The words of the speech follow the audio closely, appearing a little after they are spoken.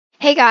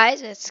Hey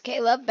guys, it's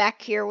Caleb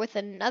back here with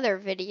another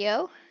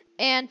video.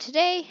 And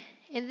today,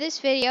 in this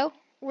video,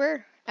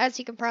 as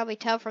you can probably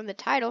tell from the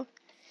title,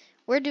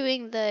 we're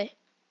doing the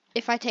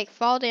if I take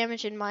fall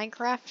damage in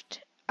Minecraft,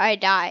 I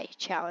die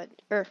challenge,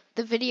 or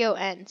the video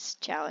ends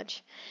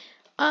challenge.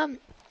 So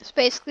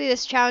basically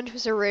this challenge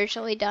was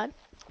originally done,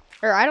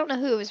 or I don't know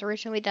who it was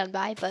originally done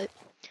by, but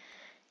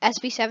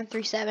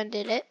SB737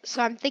 did it.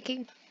 So I'm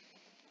thinking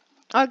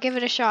I'll give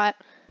it a shot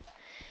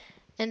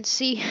and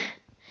see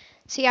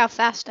how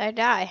fast I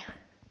die.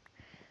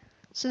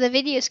 So the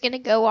video is going to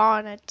go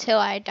on until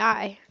I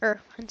die, or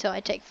until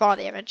I take fall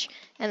damage.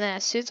 And then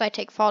as soon as I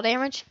take fall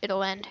damage,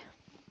 it'll end.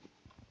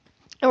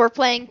 And we're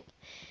playing,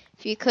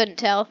 if you couldn't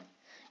tell,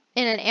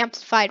 in an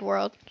amplified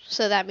world.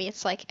 So that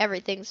means like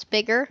everything's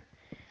bigger,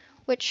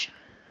 which,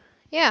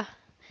 yeah,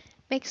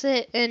 makes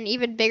it an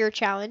even bigger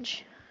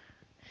challenge.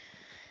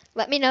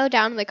 Let me know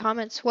down in the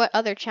comments what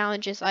other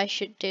challenges I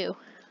should do.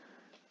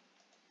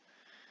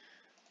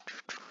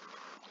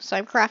 So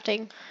I'm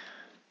crafting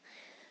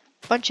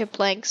a bunch of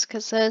planks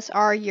because those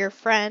are your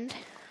friend.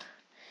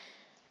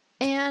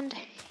 And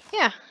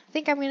yeah, I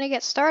think I'm going to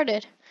get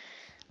started.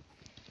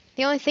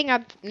 The only thing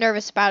I'm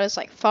nervous about is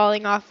like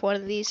falling off one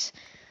of these,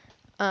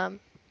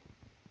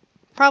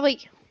 probably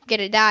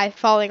gonna die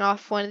falling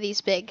off one of these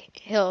big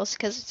hills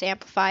because it's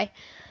Amplify.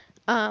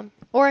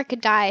 Or I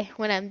could die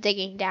when I'm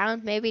digging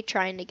down, maybe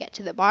trying to get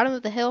to the bottom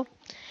of the hill.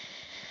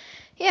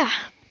 Yeah,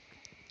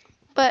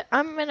 but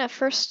I'm gonna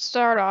first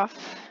start off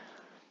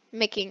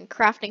making a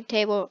crafting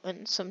table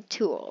and some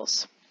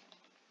tools.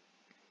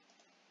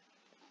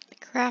 The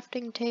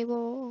crafting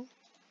table.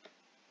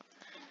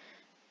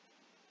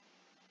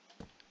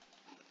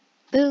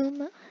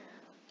 Boom.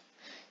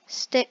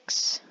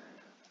 Sticks.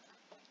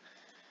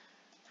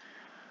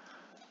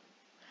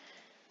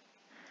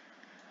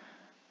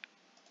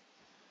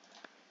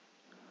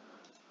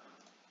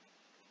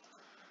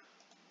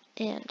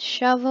 And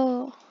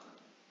shovel.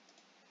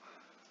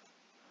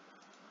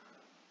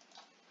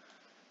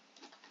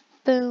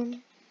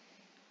 Boom.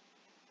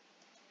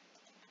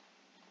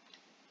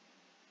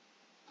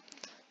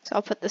 So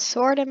I'll put the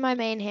sword in my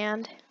main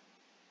hand.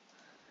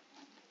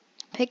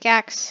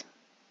 Pickaxe.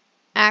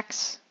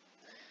 Axe.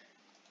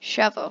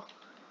 Shovel.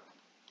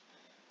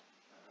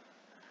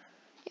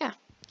 Yeah,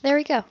 there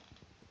we go.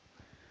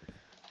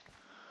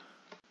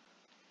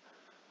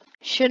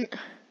 Shouldn't,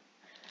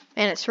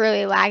 man, it's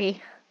really laggy.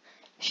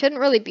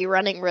 Shouldn't really be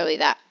running really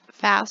that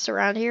fast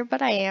around here,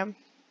 but I am.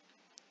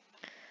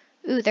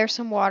 Ooh, there's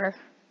some water.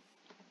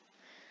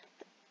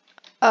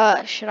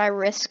 Should I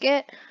risk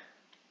it?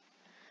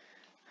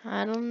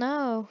 I don't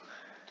know.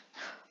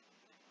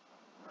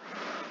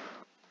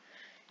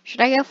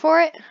 Should I go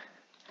for it? I'm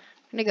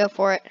gonna go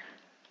for it.